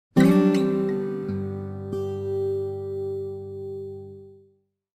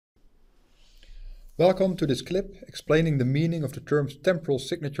Welcome to this clip explaining the meaning of the terms temporal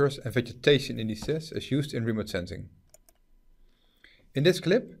signatures and vegetation indices as used in remote sensing. In this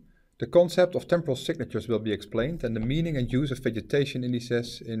clip, the concept of temporal signatures will be explained and the meaning and use of vegetation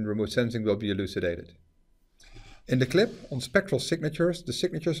indices in remote sensing will be elucidated. In the clip on spectral signatures, the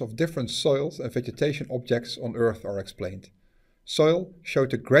signatures of different soils and vegetation objects on Earth are explained. Soil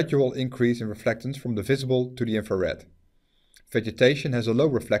showed a gradual increase in reflectance from the visible to the infrared. Vegetation has a low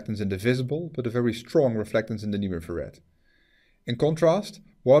reflectance in the visible, but a very strong reflectance in the near-infrared. In contrast,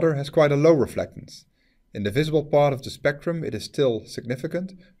 water has quite a low reflectance. In the visible part of the spectrum it is still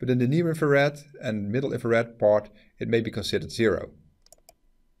significant, but in the near-infrared and middle-infrared part it may be considered zero.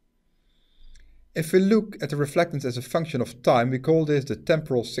 If we look at the reflectance as a function of time, we call this the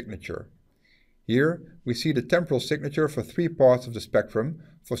temporal signature. Here we see the temporal signature for three parts of the spectrum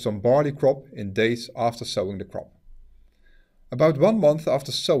for some barley crop in days after sowing the crop. About 1 month after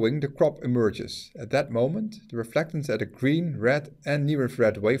sowing, the crop emerges. At that moment, the reflectance at a green, red and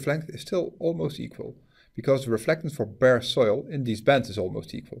near-infrared wavelength is still almost equal, because the reflectance for bare soil in these bands is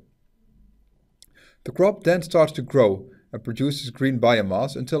almost equal. The crop then starts to grow and produces green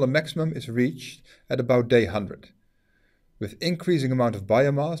biomass until a maximum is reached at about day 100. With increasing amount of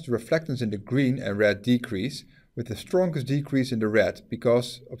biomass, the reflectance in the green and red decrease, with the strongest decrease in the red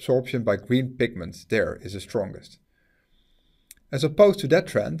because absorption by green pigments there is the strongest. As opposed to that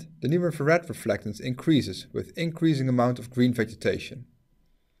trend, the near-infrared reflectance increases with increasing amount of green vegetation.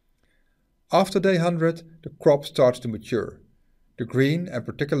 After day 100, the crop starts to mature. The green and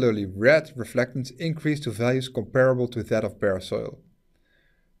particularly red reflectance increase to values comparable to that of bare soil.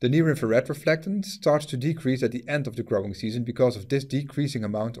 The near-infrared reflectance starts to decrease at the end of the growing season because of this decreasing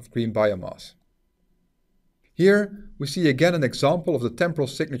amount of green biomass. Here we see again an example of the temporal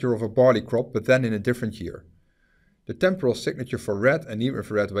signature of a barley crop, but then in a different year. The temporal signature for red and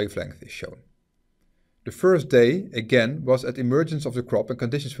near-infrared wavelength is shown. The first day, again, was at emergence of the crop and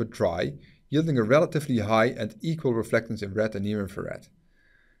conditions were dry, yielding a relatively high and equal reflectance in red and near-infrared.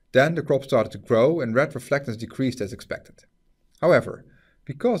 Then the crop started to grow and red reflectance decreased as expected. However,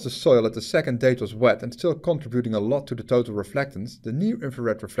 because the soil at the second date was wet and still contributing a lot to the total reflectance, the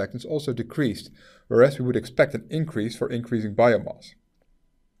near-infrared reflectance also decreased, whereas we would expect an increase for increasing biomass.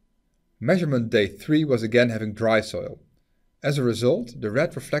 Measurement day 3 was again having dry soil. As a result, the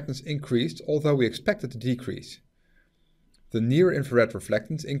red reflectance increased, although we expected a decrease. The near-infrared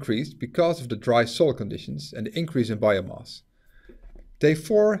reflectance increased because of the dry soil conditions and the increase in biomass. Day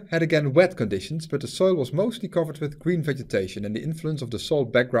 4 had again wet conditions, but the soil was mostly covered with green vegetation and the influence of the soil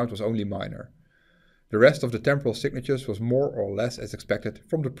background was only minor. The rest of the temporal signatures was more or less as expected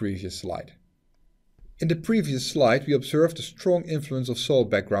from the previous slide. In the previous slide we observed the strong influence of soil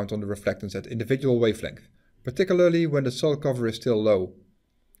background on the reflectance at individual wavelength, particularly when the soil cover is still low.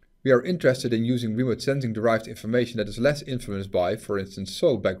 We are interested in using remote sensing derived information that is less influenced by, for instance,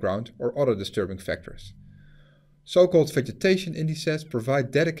 soil background or other disturbing factors. So-called vegetation indices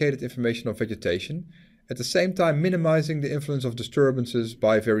provide dedicated information on vegetation, at the same time minimizing the influence of disturbances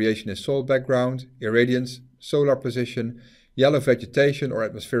by variation in soil background, irradiance, solar position, yellow vegetation or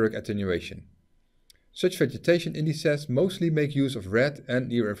atmospheric attenuation. Such vegetation indices mostly make use of red and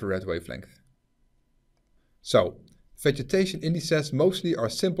near-infrared wavelength. So, vegetation indices mostly are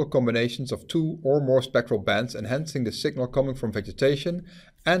simple combinations of 2 or more spectral bands enhancing the signal coming from vegetation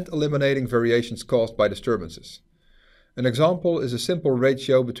and eliminating variations caused by disturbances. An example is a simple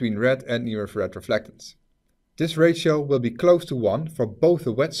ratio between red and near-infrared reflectance. This ratio will be close to 1 for both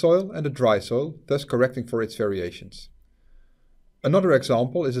the wet soil and the dry soil, thus correcting for its variations. Another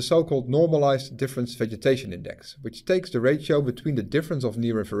example is a so-called normalized difference vegetation index, which takes the ratio between the difference of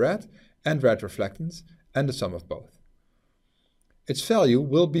near-infrared and red reflectance and the sum of both. Its value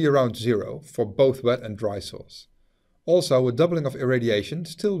will be around 0 for both wet and dry soils. Also, a doubling of irradiation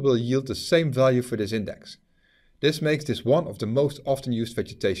still will yield the same value for this index. This makes this one of the most often used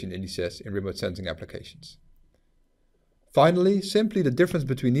vegetation indices in remote sensing applications. Finally, simply the difference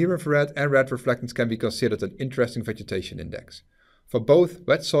between near-infrared and red reflectance can be considered an interesting vegetation index. For both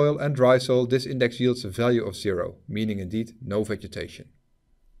wet soil and dry soil, this index yields a value of 0, meaning indeed no vegetation.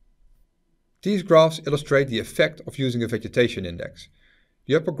 These graphs illustrate the effect of using a vegetation index.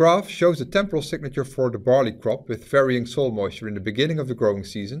 The upper graph shows the temporal signature for the barley crop with varying soil moisture in the beginning of the growing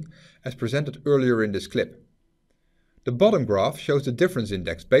season, as presented earlier in this clip. The bottom graph shows the difference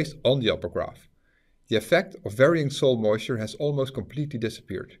index based on the upper graph. The effect of varying soil moisture has almost completely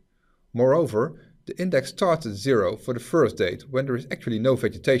disappeared. Moreover, the index starts at 0 for the first date when there is actually no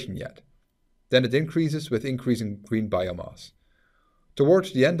vegetation yet. Then it increases with increasing green biomass.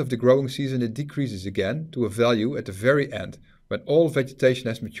 Towards the end of the growing season it decreases again to a value at the very end when all vegetation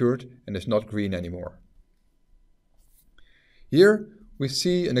has matured and is not green anymore. Here we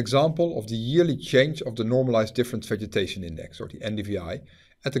see an example of the yearly change of the Normalized Difference Vegetation Index, or the NDVI,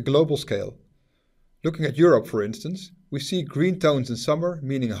 at a global scale. Looking at Europe, for instance, we see green tones in summer,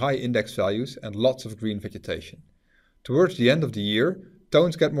 meaning high index values and lots of green vegetation. Towards the end of the year,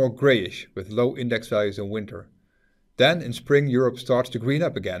 tones get more grayish, with low index values in winter. Then in spring, Europe starts to green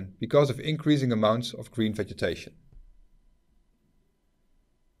up again because of increasing amounts of green vegetation.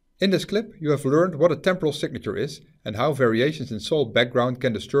 In this clip, you have learned what a temporal signature is and how variations in soil background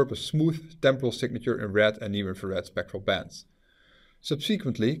can disturb a smooth temporal signature in red and near-infrared spectral bands.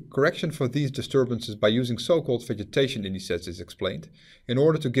 Subsequently, correction for these disturbances by using so-called vegetation indices is explained in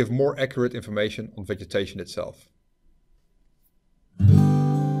order to give more accurate information on vegetation itself.